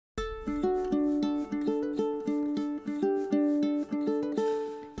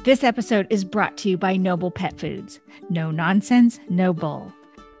This episode is brought to you by Noble Pet Foods. No nonsense, no bull.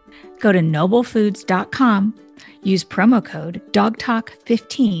 Go to noblefoods.com, use promo code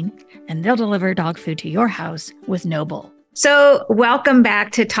DOGTALK15, and they'll deliver dog food to your house with Noble. So welcome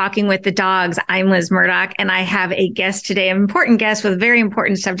back to Talking with the Dogs. I'm Liz Murdoch, and I have a guest today, an important guest with very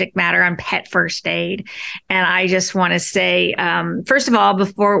important subject matter on pet first aid. And I just want to say, first of all,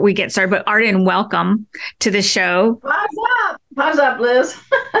 before we get started, but Arden, welcome to the show. What's up? What's up, Liz?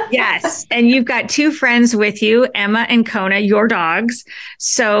 Yes. And you've got two friends with you, Emma and Kona, your dogs.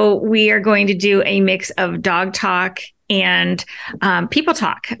 So we are going to do a mix of dog talk and people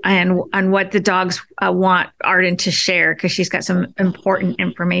talk and on what the dogs want Arden to share, because she's got some important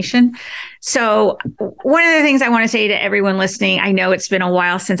information. So one of the things I want to say to everyone listening, I know it's been a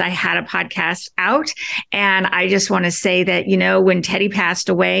while since I had a podcast out, and I just want to say that, you know, when Teddy passed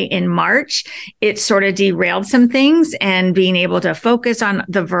away in March, it sort of derailed some things and being able to focus on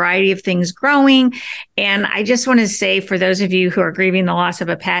the variety of things growing. And I just want to say, for those of you who are grieving the loss of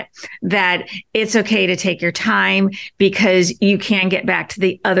a pet, that it's okay to take your time, because you can get back to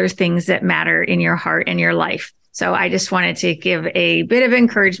the other things that matter in your heart and your life. So I just wanted to give a bit of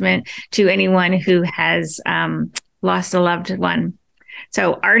encouragement to anyone who has lost a loved one.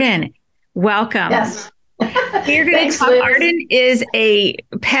 So Arden, welcome. Yes. We're going to talk. Arden is a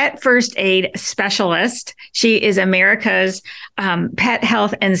pet first aid specialist. She is America's pet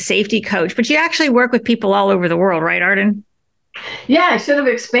health and safety coach, but you actually work with people all over the world, right, Arden? Yeah, I should have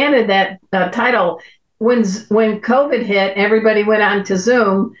expanded that title. When COVID hit, everybody went on to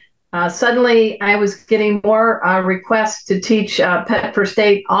Zoom. Suddenly, I was getting more requests to teach pet first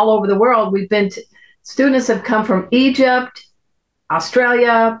aid all over the world. Students have come from Egypt,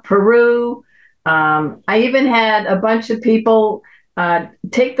 Australia, Peru. I even had a bunch of people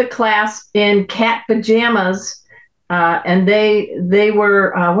take the class in cat pajamas, and they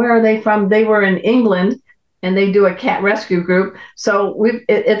were where are they from? They were in England, and they do a cat rescue group. So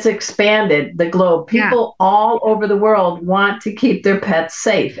it's expanded the globe. People all over the world want to keep their pets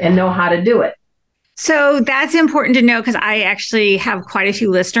safe and know how to do it. So that's important to know, because I actually have quite a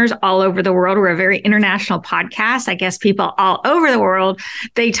few listeners all over the world. We're a very international podcast. I guess people all over the world,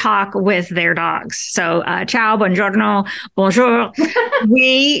 they talk with their dogs. So ciao, buongiorno, bonjour.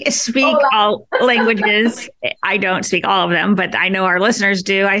 We speak all languages. I don't speak all of them, but I know our listeners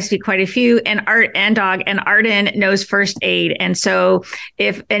do. I speak quite a few, and Arden knows first aid. And so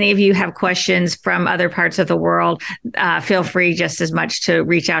if any of you have questions from other parts of the world, feel free just as much to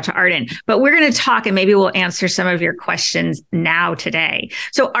reach out to Arden. But we're going to talk, and maybe we'll answer some of your questions now today.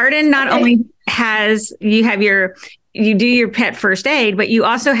 So Arden not only you do your pet first aid, but you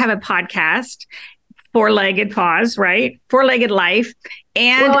also have a podcast, Four-Legged Paws, right? Four-Legged Life.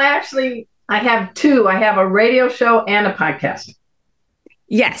 And well, actually, I have two. I have a radio show and a podcast.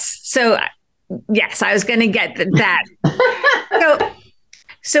 Yes. So yes, I was going to get that.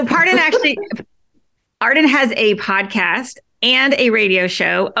 so Arden has a podcast and a radio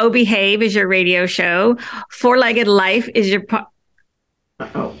show. Oh Behave is your radio show. Four-Legged Life is your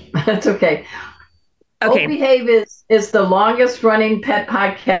Oh, that's okay. Okay. Oh Behave is the longest running pet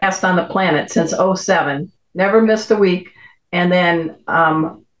podcast on the planet since 2007. Never missed a week. And then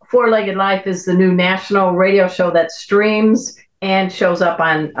Four-Legged Life is the new national radio show that streams and shows up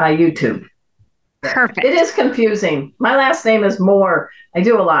on YouTube. Perfect. It is confusing. My last name is Moore. I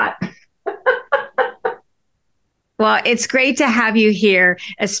do a lot. Well, it's great to have you here,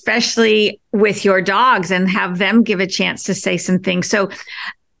 especially with your dogs, and have them give a chance to say some things. So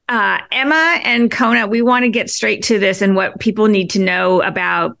Emma and Kona, we want to get straight to this and what people need to know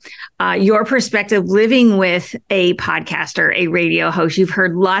about your perspective living with a podcaster, a radio host. You've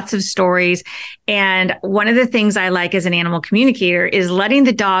heard lots of stories. And one of the things I like as an animal communicator is letting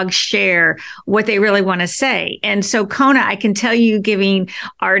the dog share what they really want to say. And so, Kona, I can tell you, giving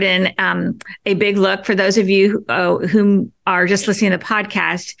Arden a big look. For those of you whom are just listening to the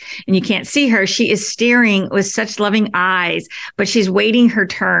podcast and you can't see her, she is staring with such loving eyes, but she's waiting her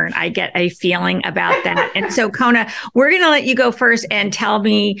turn. I get a feeling about that. And so, Kona, we're going to let you go first and tell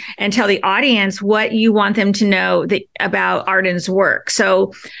me and tell the audience what you want them to know about Arden's work.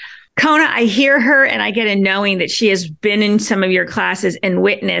 So, Kona, I hear her and I get a knowing that she has been in some of your classes and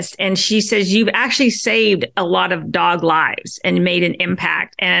witnessed, and she says you've actually saved a lot of dog lives and made an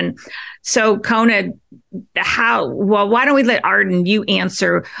impact. And so, Kona, why don't we let Arden, you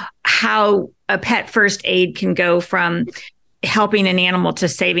answer how a pet first aid can go from helping an animal to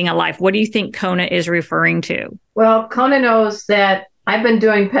saving a life? What do you think Kona is referring to? Well, Kona knows that I've been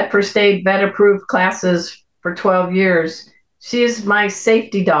doing pet first aid vet approved classes for 12 years. She's my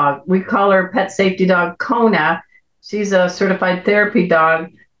safety dog. We call her pet safety dog Kona. She's a certified therapy dog.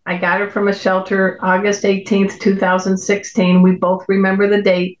 I got her from a shelter August 18th, 2016. We both remember the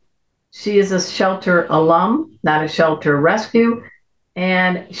date. She is a shelter alum, not a shelter rescue.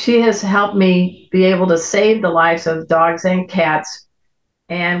 And she has helped me be able to save the lives of dogs and cats.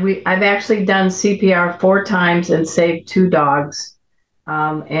 And I've actually done CPR 4 times and saved 2 dogs.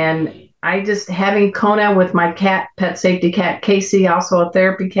 And I just having Kona with my cat, pet safety cat, Casey, also a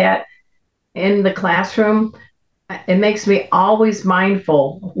therapy cat, in the classroom, it makes me always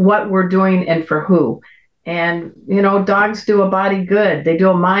mindful what we're doing and for who. And, dogs do a body good. They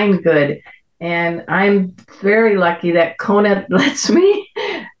do a mind good. And I'm very lucky that Kona lets me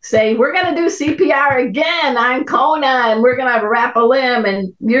say, we're going to do CPR again. I'm Kona, and we're going to wrap a limb.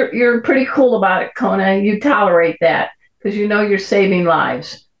 And you're pretty cool about it, Kona. You tolerate that because you're saving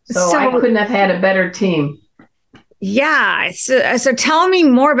lives. So I couldn't have had a better team. Yeah. So tell me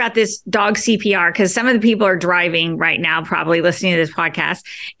more about this dog CPR, because some of the people are driving right now, probably listening to this podcast,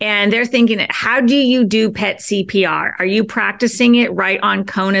 and they're thinking, how do you do pet CPR? Are you practicing it right on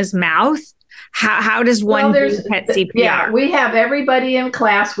Kona's mouth? How does one do pet CPR? Yeah, we have everybody in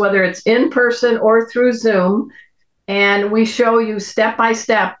class, whether it's in person or through Zoom, and we show you step by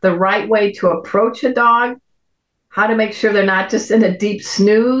step the right way to approach a dog, how to make sure they're not just in a deep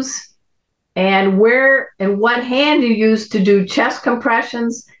snooze, and where and what hand you use to do chest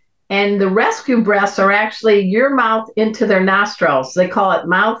compressions. And the rescue breaths are actually your mouth into their nostrils. They call it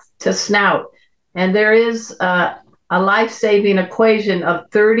mouth to snout. And there is a life-saving equation of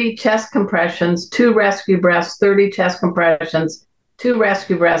 30 chest compressions, 2 rescue breaths, 30 chest compressions, 2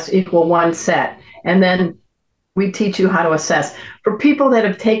 rescue breaths equal 1 set. And then we teach you how to assess. For people that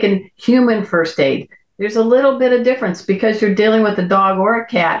have taken human first aid, there's a little bit of difference because you're dealing with a dog or a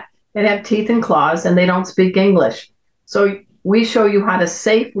cat that have teeth and claws and they don't speak English. So we show you how to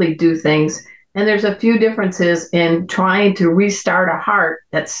safely do things. And there's a few differences in trying to restart a heart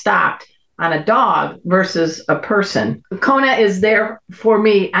that stopped on a dog versus a person. Kona is there for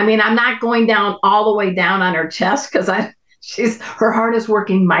me. I mean, I'm not going down all the way down on her chest because her heart is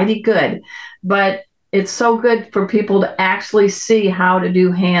working mighty good, but it's so good for people to actually see how to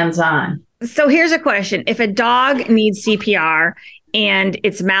do hands-on. So here's a question. If a dog needs CPR and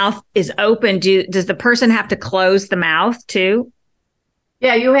its mouth is open, does the person have to close the mouth too?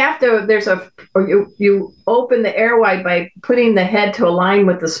 Yeah, you have to. You open the airway by putting the head to align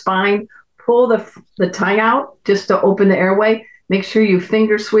with the spine. Pull the tongue out just to open the airway. Make sure you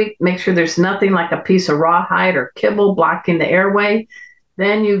finger sweep. Make sure there's nothing like a piece of rawhide or kibble blocking the airway.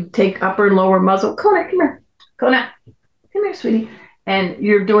 Then you take upper and lower muzzle. Kona, come here. Kona, come here, sweetie. And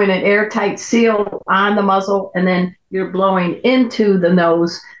you're doing an airtight seal on the muzzle, and then you're blowing into the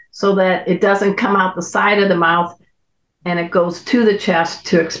nose so that it doesn't come out the side of the mouth, and it goes to the chest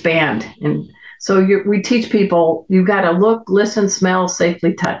to expand. And so we teach people, you've got to look, listen, smell,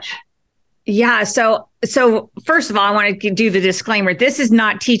 safely touch. Yeah. So first of all, I want to do the disclaimer. This is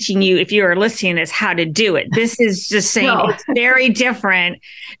not teaching you, if you are listening to this, how to do it. This is just saying It's very different,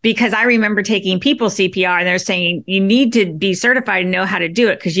 because I remember taking people CPR and they're saying you need to be certified and know how to do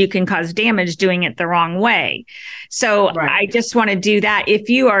it because you can cause damage doing it the wrong way. So right. I just want to do that. If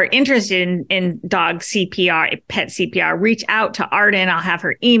you are interested in dog CPR, pet CPR, reach out to Arden. I'll have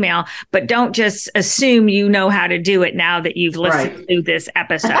her email, but don't just assume you know how to do it now that you've listened to this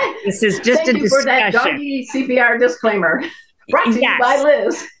episode. This is just a discussion. For that doggy CPR disclaimer. Brought to you by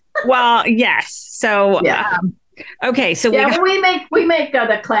Liz. Well, yes. So, yeah. Okay. So we make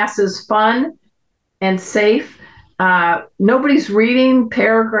the classes fun and safe. Nobody's reading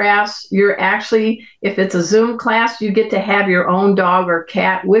paragraphs. You're actually, if it's a Zoom class, you get to have your own dog or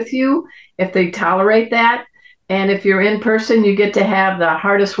cat with you if they tolerate that. And if you're in person, you get to have the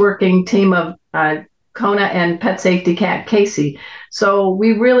hardest working team of Kona and pet safety cat Casey. So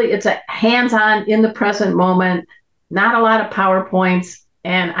it's a hands-on in the present moment, not a lot of PowerPoints,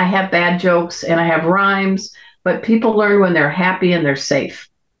 and I have bad jokes and I have rhymes, but people learn when they're happy and they're safe.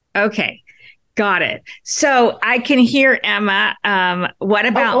 Okay. Got it. So I can hear Emma. What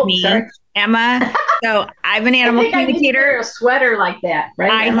about me? Sorry. Emma. So I'm an animal communicator. I need to wear a sweater like that, right?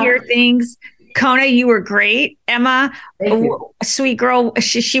 I Emma? hear things. Kona, you were great. Emma, sweet girl,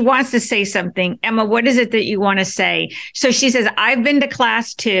 she wants to say something. Emma, what is it that you want to say? So she says, I've been to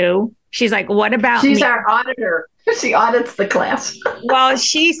class too. She's like, what about She's me? our auditor. She audits the class. Well,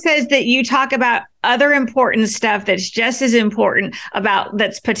 she says that you talk about other important stuff that's just as important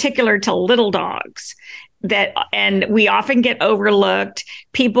that's particular to little dogs. And we often get overlooked.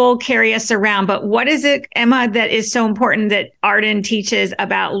 People carry us around. But what is it, Emma, that is so important that Arden teaches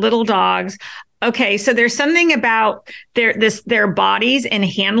about little dogs? Okay, so there's something about their bodies and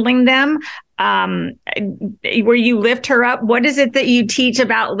handling them. where you lift her up. What is it that you teach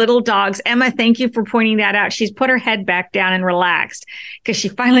about little dogs? Emma, thank you for pointing that out. She's put her head back down and relaxed because she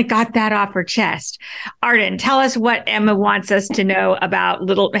finally got that off her chest. Arden, tell us what Emma wants us to know about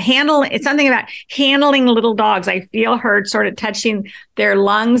it's something about handling little dogs. I feel her sort of touching their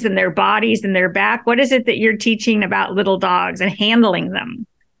lungs and their bodies and their back. What is it that you're teaching about little dogs and handling them?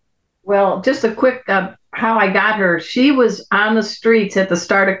 Well, just a quick how I got her. She was on the streets at the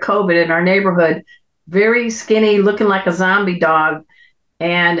start of COVID in our neighborhood, very skinny, looking like a zombie dog,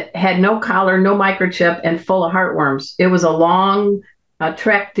 and had no collar, no microchip, and full of heartworms. It was a long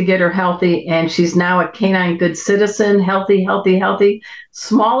trek to get her healthy, and she's now a canine good citizen, healthy, healthy, healthy.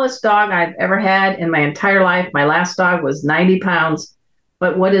 Smallest dog I've ever had in my entire life. My last dog was 90 pounds.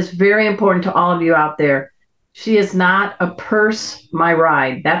 But what is very important to all of you out there, she is not a purse, my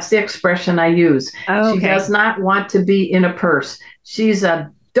ride. That's the expression I use. Oh, okay. She does not want to be in a purse. She's a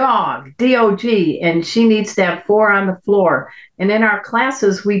dog, D-O-G, and she needs to have 4 on the floor. And in our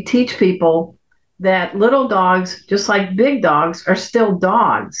classes, we teach people that little dogs, just like big dogs, are still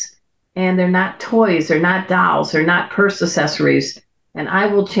dogs. And they're not toys, they're not dolls, they're not purse accessories. And I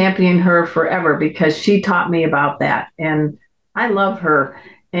will champion her forever because she taught me about that. And I love her.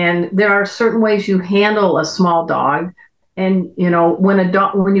 And there are certain ways you handle a small dog. And, you know,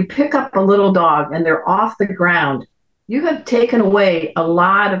 when you pick up a little dog and they're off the ground, you have taken away a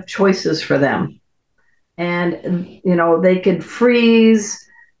lot of choices for them. And, you know, they could freeze,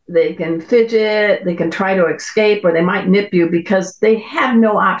 they can fidget, they can try to escape, or they might nip you because they have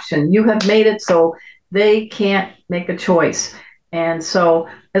no option. You have made it so they can't make a choice. And so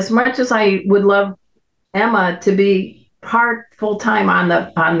as much as I would love Emma to be part full-time on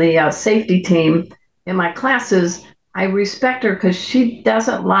the safety team in my classes, I respect her because she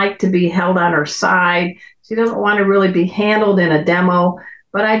doesn't like to be held on her side. She doesn't want to really be handled in a demo,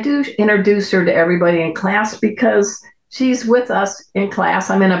 but I do introduce her to everybody in class because she's with us in class.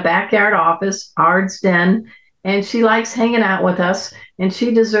 I'm in a backyard office, Ard's Den, and she likes hanging out with us, and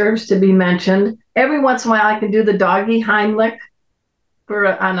she deserves to be mentioned. Every once in a while I can do the doggy Heimlich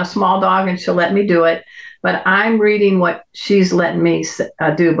on a small dog, and she'll let me do it. But I'm reading what she's letting me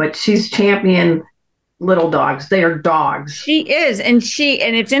do. But she's champion little dogs. They are dogs. She is. And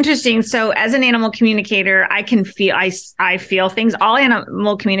it's interesting. So as an animal communicator, I can feel, I feel things. All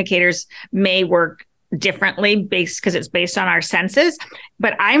animal communicators may work differently because it's based on our senses.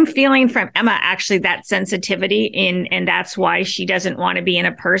 But I'm feeling from Emma, actually, that sensitivity and that's why she doesn't want to be in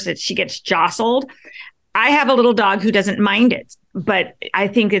a purse. She gets jostled. I have a little dog who doesn't mind it. But I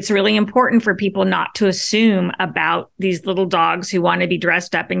think it's really important for people not to assume about these little dogs who want to be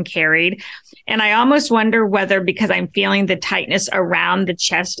dressed up and carried. And I almost wonder whether, because I'm feeling the tightness around the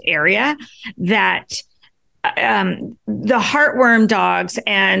chest area, that the heartworm dogs,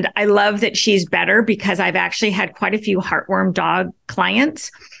 and I love that she's better because I've actually had quite a few heartworm dog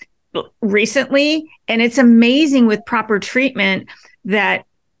clients recently. And it's amazing with proper treatment that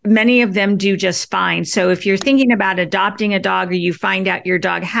many of them do just fine. So if you're thinking about adopting a dog or you find out your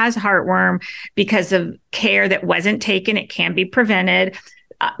dog has heartworm because of care that wasn't taken, it can be prevented,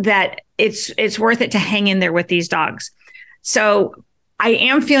 that it's worth it to hang in there with these dogs. So I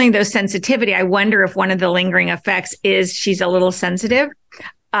am feeling those sensitivity. I wonder if one of the lingering effects is she's a little sensitive.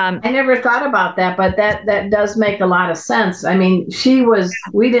 I never thought about that, but that does make a lot of sense. I mean,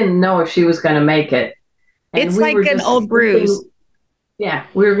 we didn't know if she was going to make it. And it's like an old bruise. Yeah,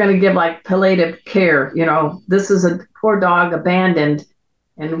 we were going to give like palliative care. You know, this is a poor dog abandoned,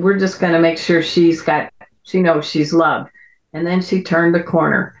 and we're just going to make sure she knows she's loved. And then she turned the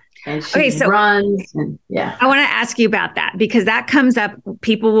corner and she runs. And yeah, I want to ask you about that because that comes up.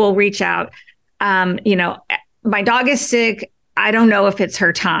 People will reach out. You know, my dog is sick. I don't know if it's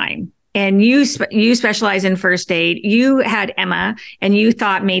her time. And you specialize in first aid. You had Emma and you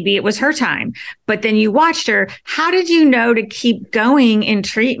thought maybe it was her time, but then you watched her. How did you know to keep going in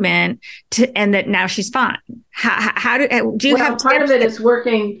treatment and that now she's fine? How do you have part of it is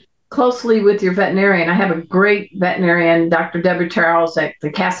working closely with your veterinarian. I have a great veterinarian, Dr. Deborah Charles at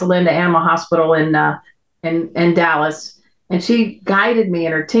the Casa Linda Animal Hospital in Dallas. And she guided me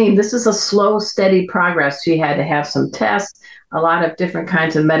and her team. This is a slow, steady progress. She had to have some tests, a lot of different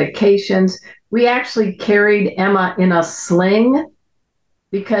kinds of medications. We actually carried Emma in a sling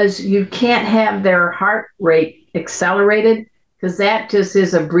because you can't have their heart rate accelerated because that just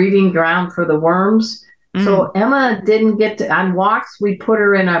is a breeding ground for the worms. So Emma didn't get to, on walks, we put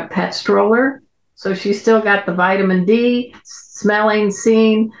her in a pet stroller. So she still got the vitamin D, smelling,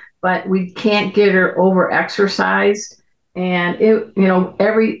 seeing, but we can't get her over exercised. And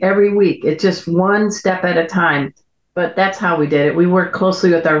every week, it's just one step at a time. but that's how we did it. We worked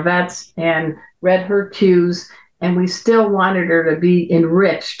closely with our vets and read her cues, and we still wanted her to be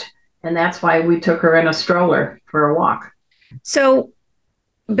enriched. And that's why we took her in a stroller for a walk. So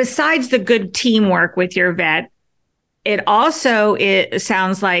besides the good teamwork with your vet, it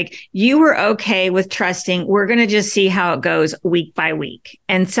sounds like you were okay with trusting, we're going to just see how it goes week by week.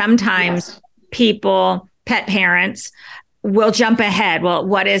 And sometimes people, pet parents, will jump ahead. Well,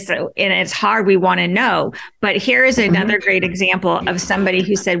 what is it? And it's hard. We want to know. But here is another great example of somebody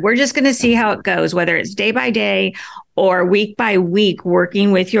who said, we're just going to see how it goes, whether it's day by day or week by week,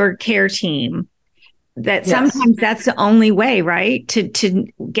 working with your care team. That sometimes that's the only way, right? To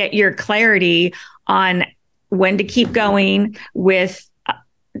get your clarity on when to keep going with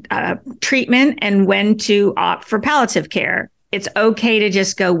treatment and when to opt for palliative care. It's okay to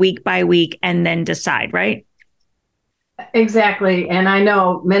just go week by week and then decide, right? Exactly. And I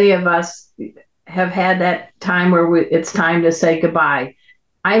know many of us have had that time where it's time to say goodbye.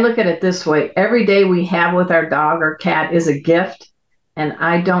 I look at it this way. Every day we have with our dog or cat is a gift, and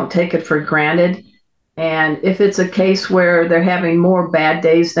I don't take it for granted. And if it's a case where they're having more bad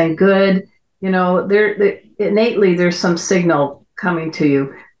days than good, innately there's some signal coming to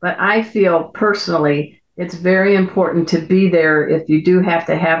you. But I feel personally it's very important to be there if you do have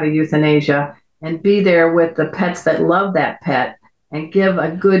to have a euthanasia, and be there with the pets that love that pet and give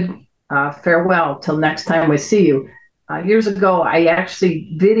a good farewell till next time we see you. Years ago, I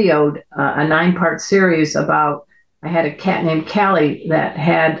actually videoed a 9-part series about, I had a cat named Callie that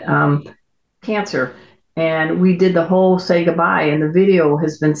had cancer, and we did the whole say goodbye, and the video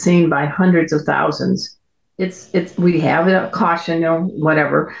has been seen by hundreds of thousands. We have a caution,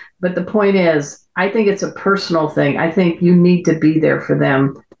 whatever. But the point is, I think it's a personal thing. I think you need to be there for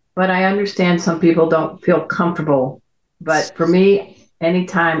them. But I understand some people don't feel comfortable. But for me,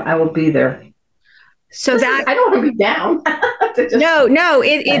 anytime I will be there. So I don't want to be down.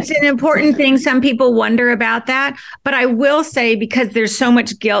 It's an important thing. Some people wonder about that, but I will say, because there's so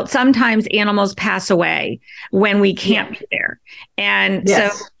much guilt, sometimes animals pass away when we can't be there. And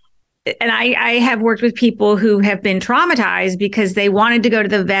I have worked with people who have been traumatized because they wanted to go to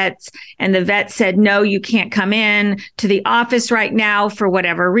the vets, and the vet said, no, you can't come in to the office right now for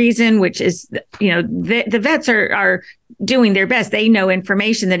whatever reason, which is, the vets are doing their best. They know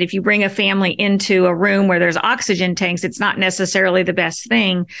information that if you bring a family into a room where there's oxygen tanks, it's not necessarily the best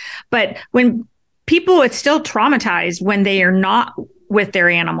thing. But when people, it's still traumatized when they are not with their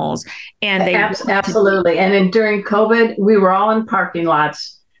animals. And they absolutely. And during COVID, we were all in parking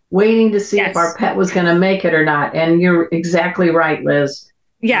lots waiting to see if our pet was going to make it or not. And you're exactly right, Liz.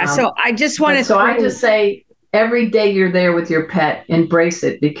 Yeah. So I just want to. So I just say, every day you're there with your pet, embrace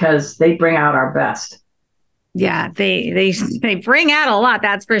it, because they bring out our best. Yeah, they bring out a lot,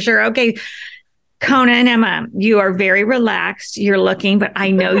 that's for sure. Okay, Kona and Emma, you are very relaxed. You're looking, but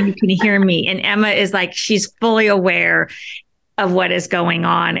I know you can hear me. And Emma is like, she's fully aware of what is going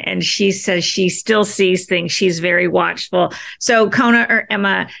on. And she says she still sees things. She's very watchful. So Kona or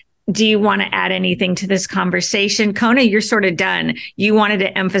Emma, do you want to add anything to this conversation? Kona, you're sort of done. You wanted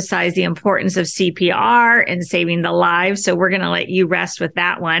to emphasize the importance of CPR and saving the lives. So we're going to let you rest with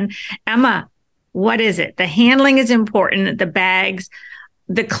that one. Emma, what is it? The handling is important. The bags,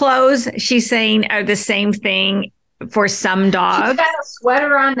 the clothes, she's saying, are the same thing for some dogs. She's got a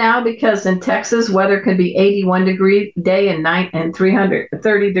sweater on now because in Texas, weather can be 81 degree day and night and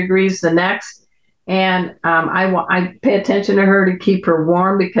 330 degrees the next. And I pay attention to her to keep her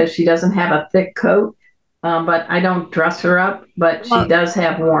warm because she doesn't have a thick coat. But I don't dress her up, but she does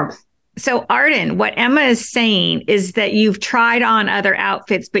have warmth. So Arden, what Emma is saying is that you've tried on other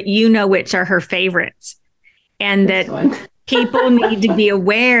outfits, but you know which are her favorites. And that people need to be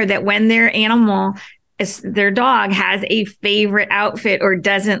aware that when their animal, their dog, has a favorite outfit or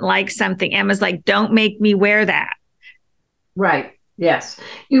doesn't like something, Emma's like, don't make me wear that. Right. Yes.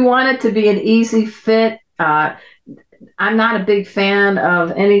 You want it to be an easy fit. I'm not a big fan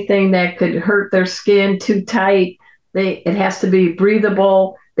of anything that could hurt their skin too tight. It has to be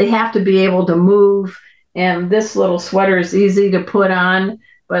breathable. They have to be able to move. And this little sweater is easy to put on,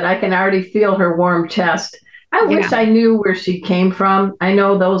 but I can already feel her warm chest. I wish I knew where she came from. I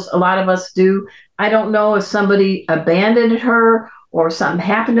know a lot of us do. I don't know if somebody abandoned her or something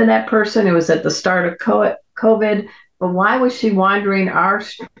happened to that person. It was at the start of COVID. But why was she wandering our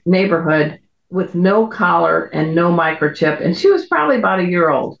neighborhood with no collar and no microchip? And she was probably about a year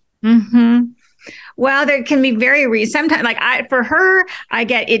old. Mm-hmm. Well, there can be sometimes, like for her, I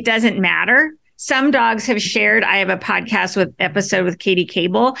get it doesn't matter. some dogs have shared. I have a podcast episode with Katie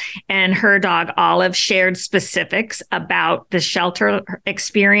Cable, and her dog Olive shared specifics about the shelter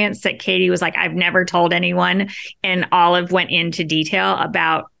experience that Katie was like, I've never told anyone. And Olive went into detail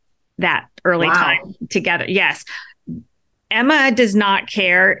about that early time together. Yes. Emma does not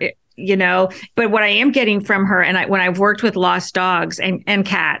care, but what I am getting from her, and when I've worked with lost dogs and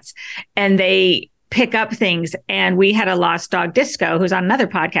cats, and they pick up things, and we had a lost dog, Disco, who's on another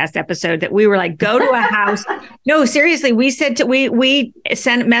podcast episode, that we were like, go to a house. No, seriously, we said we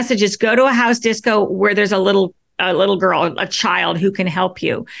sent messages, go to a house, Disco, where there's a little girl, a child who can help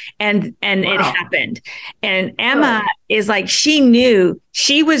you. And it happened. And Emma is like, she knew,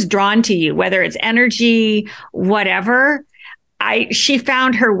 she was drawn to you, whether it's energy, whatever. She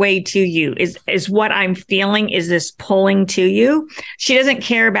found her way to you is what I'm feeling, is this pulling to you. She doesn't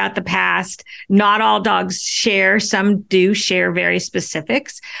care about the past. Not all dogs share. Some do share very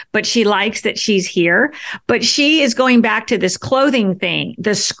specifics, but she likes that she's here. But she is going back to this clothing thing,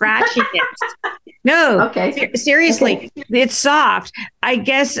 the scratchiness. No, okay. Seriously, okay. It's soft, I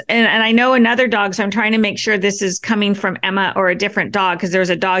guess. And I know another dog, so I'm trying to make sure this is coming from Emma or a different dog, because there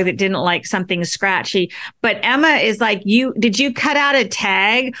was a dog that didn't like something scratchy. But Emma is like, did you cut out a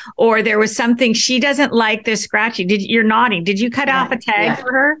tag, or there was something she doesn't like the scratchy? You're nodding. Did you cut off a tag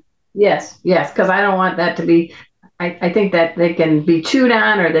for her? Yes, because I don't want that to be, I think that they can be chewed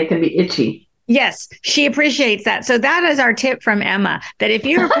on or they can be itchy. Yes, she appreciates that. So that is our tip from Emma, that if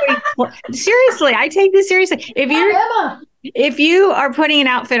you're putting, seriously, I take this seriously. If you are putting an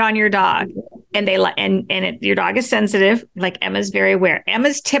outfit on your dog and your dog is sensitive, like Emma's very aware.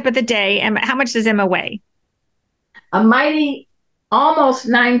 Emma's tip of the day, Emma, how much does Emma weigh? A mighty almost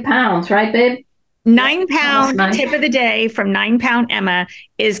 9 pounds, right, babe? 9 pound tip of the day from 9 pound Emma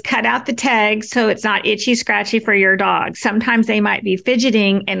is cut out the tag so it's not itchy, scratchy for your dog. Sometimes they might be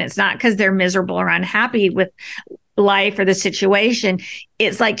fidgeting, and it's not because they're miserable or unhappy with life or the situation.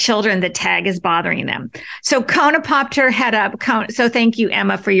 It's like children, the tag is bothering them. So Kona popped her head up. So thank you,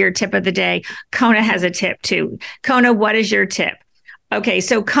 Emma, for your tip of the day. Kona has a tip too. Kona, what is your tip? Okay,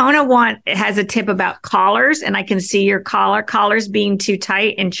 so Kona has a tip about collars, and I can see your collars being too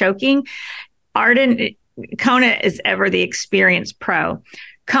tight and choking. Arden, Kona is ever the experienced pro.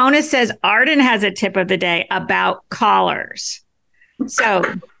 Kona says Arden has a tip of the day about collars. So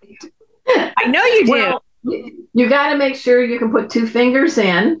I know you do. Well, you got to make sure you can put 2 fingers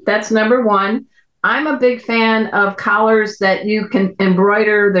in. That's number 1. I'm a big fan of collars that you can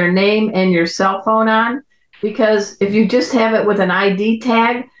embroider their name and your cell phone on, because if you just have it with an ID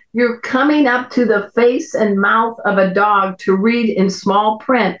tag, you're coming up to the face and mouth of a dog to read in small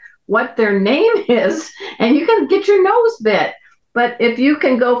print what their name is, and you can get your nose bit. But if you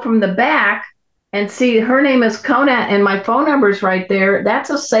can go from the back and see her name is Kona and my phone number is right there,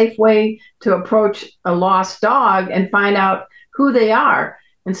 that's a safe way to approach a lost dog and find out who they are,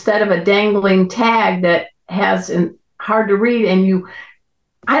 instead of a dangling tag that has hard to read. And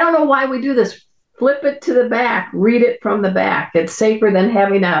I don't know why we do this. Flip it to the back, read it from the back. It's safer than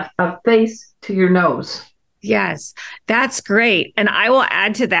having a face to your nose. Yes, that's great. And I will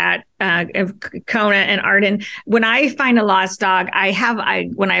add to that, Kona and Arden, when I find a lost dog,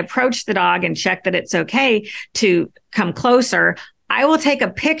 when I approach the dog and check that it's okay to come closer, I will take a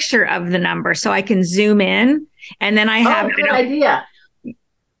picture of the number so I can zoom in. And then I have good idea.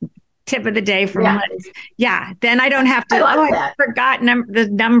 Tip of the day from Liz. Yeah. Then I don't have to, I forgot the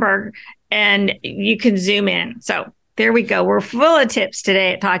number, and you can zoom in. So there we go. We're full of tips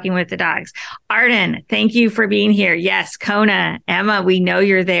today at Talking with the Dogs. Arden, thank you for being here. Yes, Kona, Emma, we know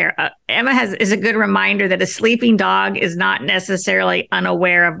you're there. Emma is a good reminder that a sleeping dog is not necessarily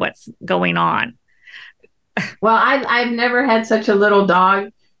unaware of what's going on. Well, I've never had such a little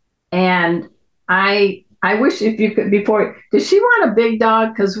dog, and I wish if you could, does she want a big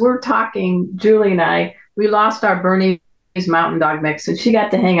dog? Because we're talking, Julie and I, we lost our Bernese mountain dog mix, and she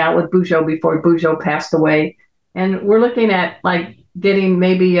got to hang out with Bujo before Bujo passed away. And we're looking at like getting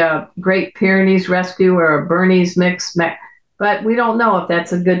maybe a Great Pyrenees Rescue or a Bernese mix, but we don't know if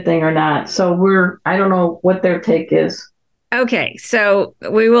that's a good thing or not. So I don't know what their take is. Okay, so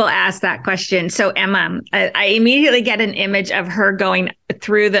we will ask that question. So Emma, I immediately get an image of her going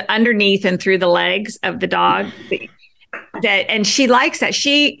through the underneath and through the legs of the dog. And she likes that.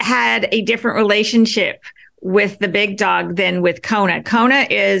 She had a different relationship with the big dog than with Kona. Kona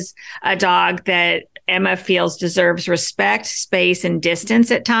is a dog that Emma feels deserves respect, space, and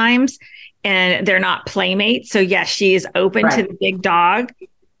distance at times, and they're not playmates. So yes, she is open to the big dog.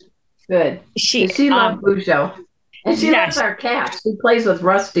 Good. She loves Bujo, and she loves our cat. She plays with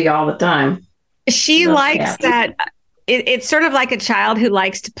Rusty all the time. She likes that. it's sort of like a child who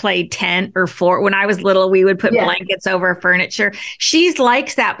likes to play tent or fort. When I was little, we would put blankets over furniture. She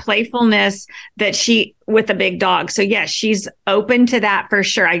likes that playfulness with a big dog. So yes, she's open to that for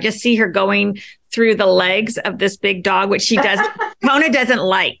sure. I just see her going through the legs of this big dog, which she does. Kona doesn't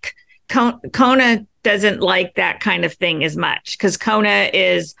like. Kona doesn't like that kind of thing as much because Kona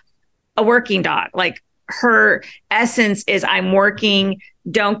is a working dog. Like her essence is I'm working,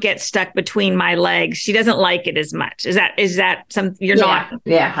 don't get stuck between my legs. She doesn't like it as much. Is that something you're not?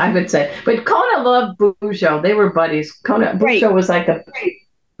 Yeah, I would say. But Kona loved Bujo. They were buddies. Bujo was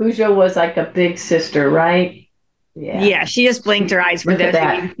like a big sister, right? Yeah, she just blinked her eyes for those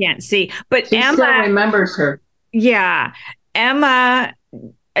of you who can't see. But she Emma still remembers her. Yeah. Emma,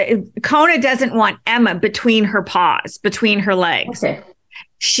 Kona doesn't want Emma between her paws, between her legs. Okay.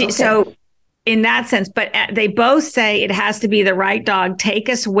 So in that sense, but they both say it has to be the right dog. Take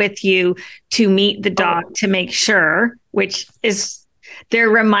us with you to meet the dog to make sure, which is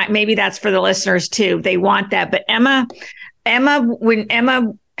maybe that's for the listeners too. They want that. But Emma, I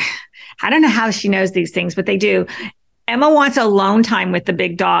don't know how she knows these things, but they do. Emma wants alone time with the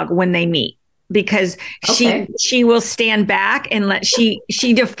big dog when they meet because she will stand back and she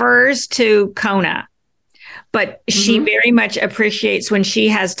defers to Kona, but she very much appreciates when she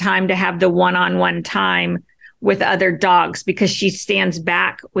has time to have the one-on-one time with other dogs because she stands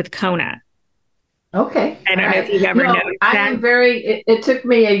back with Kona. Okay. I don't know if you've ever noticed that. It took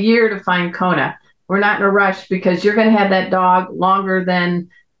me a year to find Kona. We're not in a rush because you're going to have that dog longer than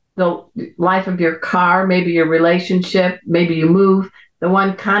the life of your car, maybe your relationship, maybe you move. The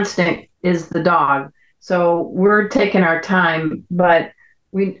one constant is the dog. So we're taking our time, but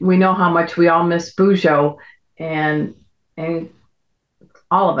we know how much we all miss Bujo and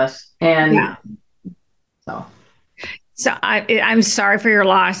all of us. And So I'm sorry for your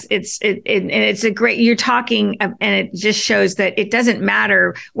loss. It's a great, you're talking and it just shows that it doesn't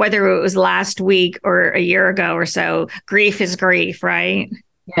matter whether it was last week or a year ago or so. Grief is grief, right?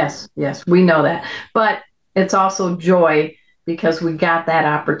 Yes, we know that. But it's also joy because we got that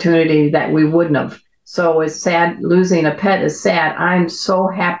opportunity that we wouldn't have. So it's sad. Losing a pet is sad. I'm so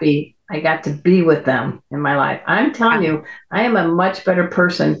happy I got to be with them in my life. I'm telling you, I am a much better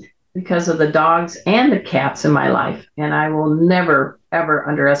person because of the dogs and the cats in my life. And I will never, ever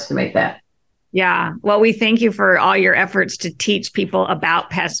underestimate that. Yeah. Well, we thank you for all your efforts to teach people about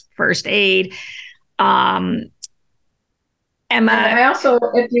pest first aid. Emma. And I also,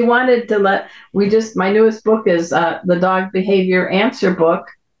 if you wanted to my newest book is the Dog Behavior Answer Book.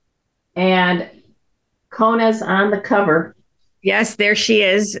 And Kona's on the cover. Yes, there she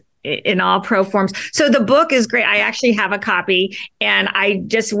is in all pro forms. So the book is great. I actually have a copy and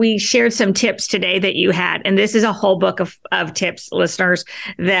we shared some tips today that you had. And this is a whole book of tips, listeners,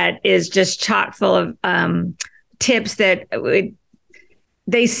 that is just chock full of tips that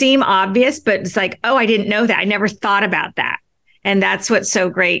they seem obvious, but it's like, oh, I didn't know that. I never thought about that. And that's what's so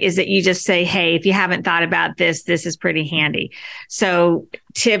great is that you just say, hey, if you haven't thought about this, this is pretty handy. So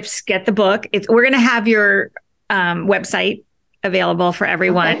tips, get the book. We're going to have your website available for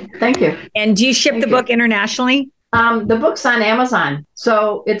everyone. Okay, thank you. And do you ship the book internationally? The book's on Amazon.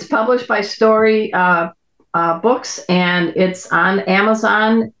 So it's published by Story Books and it's on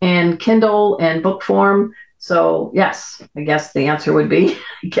Amazon and Kindle and book form. So yes, I guess the answer would be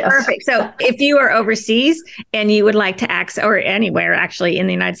yes. Perfect. So if you are overseas and you would like to access, or anywhere actually in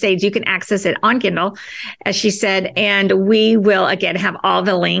the United States, you can access it on Kindle, as she said, and we will again have all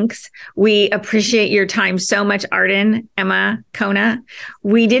the links. We appreciate your time so much, Arden, Emma, Kona.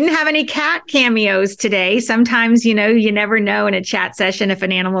 We didn't have any cat cameos today. Sometimes, you never know in a chat session if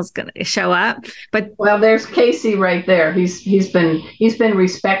an animal's going to show up. But there's Casey right there. He's been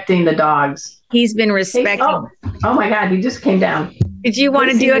respecting the dogs. He's been respecting. Oh my God, he just came down. Did you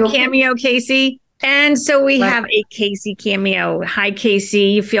want to do a cameo, Casey? And so we have a Casey cameo. Hi, Casey.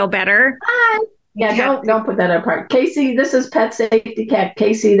 You feel better? Hi. Yeah, don't put that apart. Casey, this is Pet Safety Cat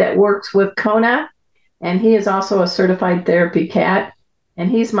Casey that works with Kona, and he is also a certified therapy cat. And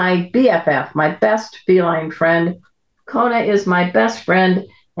he's my BFF, my best feline friend. Kona is my best friend.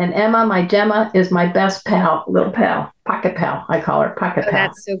 And Emma, my Gemma, is my best pal, little pal, pocket pal. I call her pocket pal.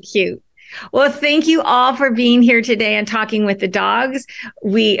 That's so cute. Well, thank you all for being here today and talking with the dogs.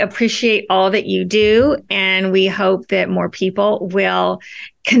 We appreciate all that you do, and we hope that more people will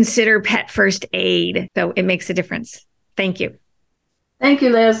consider pet first aid, so it makes a difference. Thank you. Thank you,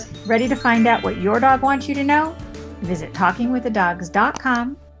 Liz. Ready to find out what your dog wants you to know? Visit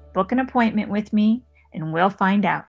talkingwiththedogs.com, book an appointment with me, and we'll find out.